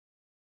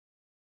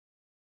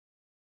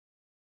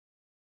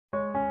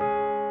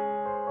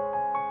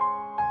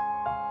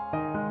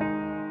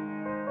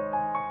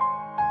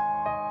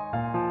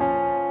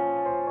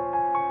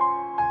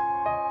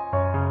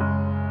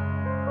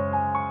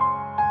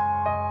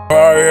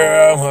I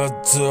am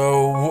at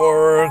the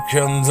work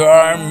and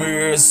I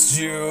miss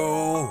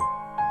you.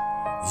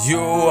 You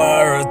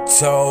are at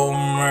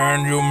home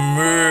and you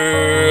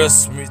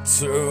miss me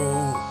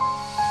too.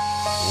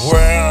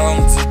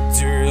 When the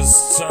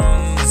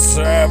distance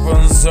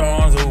happens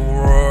on the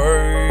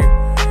way,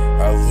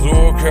 I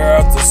look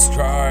at the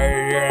sky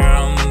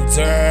and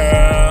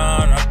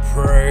then I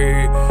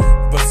pray.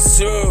 But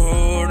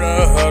soon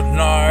at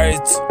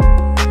night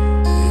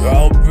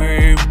I'll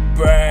be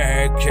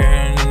back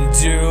and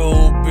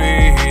you'll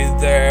be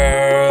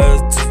there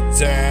to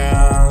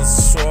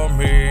dance for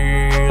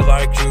me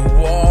like you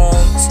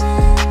want,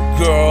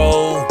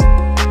 girl.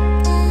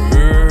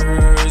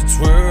 It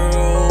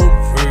will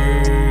be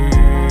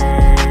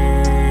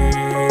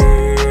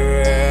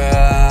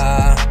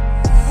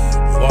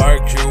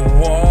like you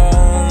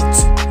want,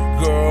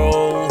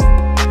 girl.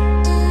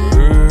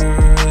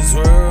 It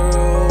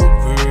will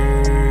be.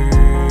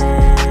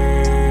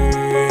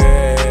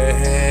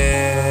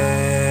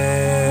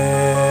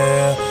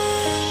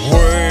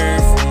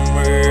 Wait for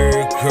me,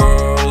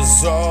 'cause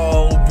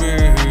I'll be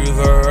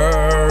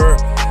there.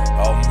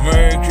 I'll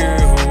make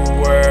you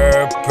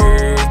happy,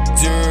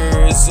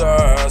 this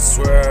I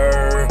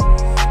swear.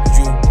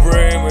 You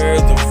bring me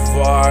the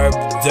vibe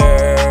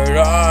that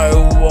I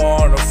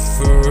wanna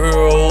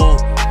feel.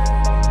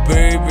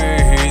 Baby,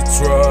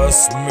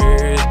 trust me,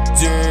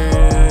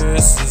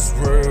 this is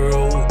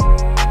real.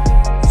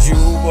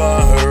 You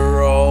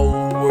are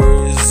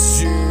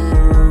always you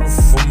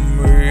for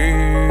me.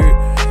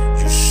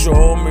 You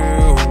show me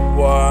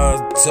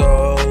what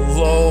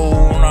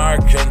alone I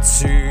can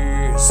see.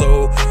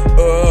 So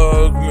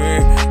hug me,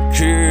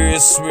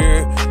 kiss me,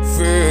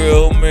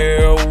 feel me,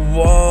 I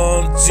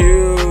want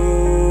you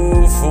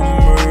for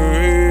me.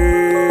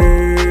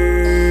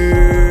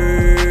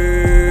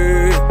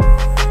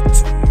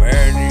 Too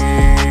many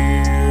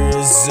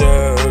years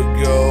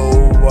ago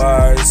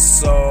I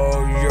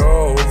saw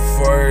your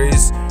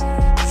face.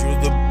 You're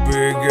the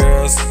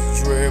biggest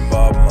dream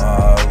of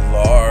my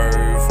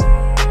life.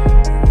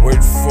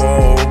 Wait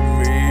for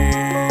me,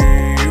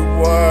 you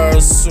were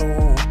so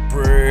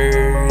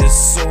pretty,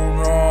 so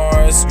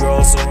nice,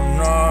 girl, so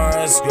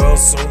nice, girl,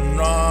 so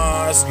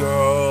nice,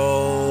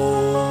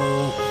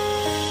 girl.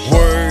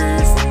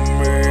 Wait for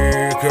me,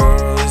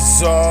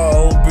 'cause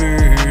I'll be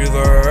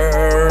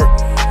there.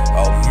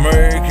 I'll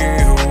make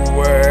you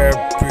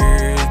happy,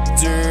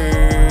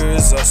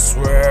 this I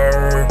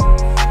swear.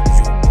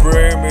 You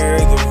bring me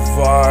the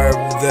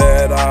vibe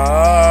that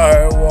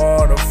I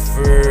wanna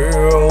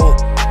feel.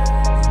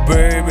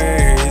 Baby,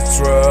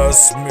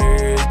 trust me,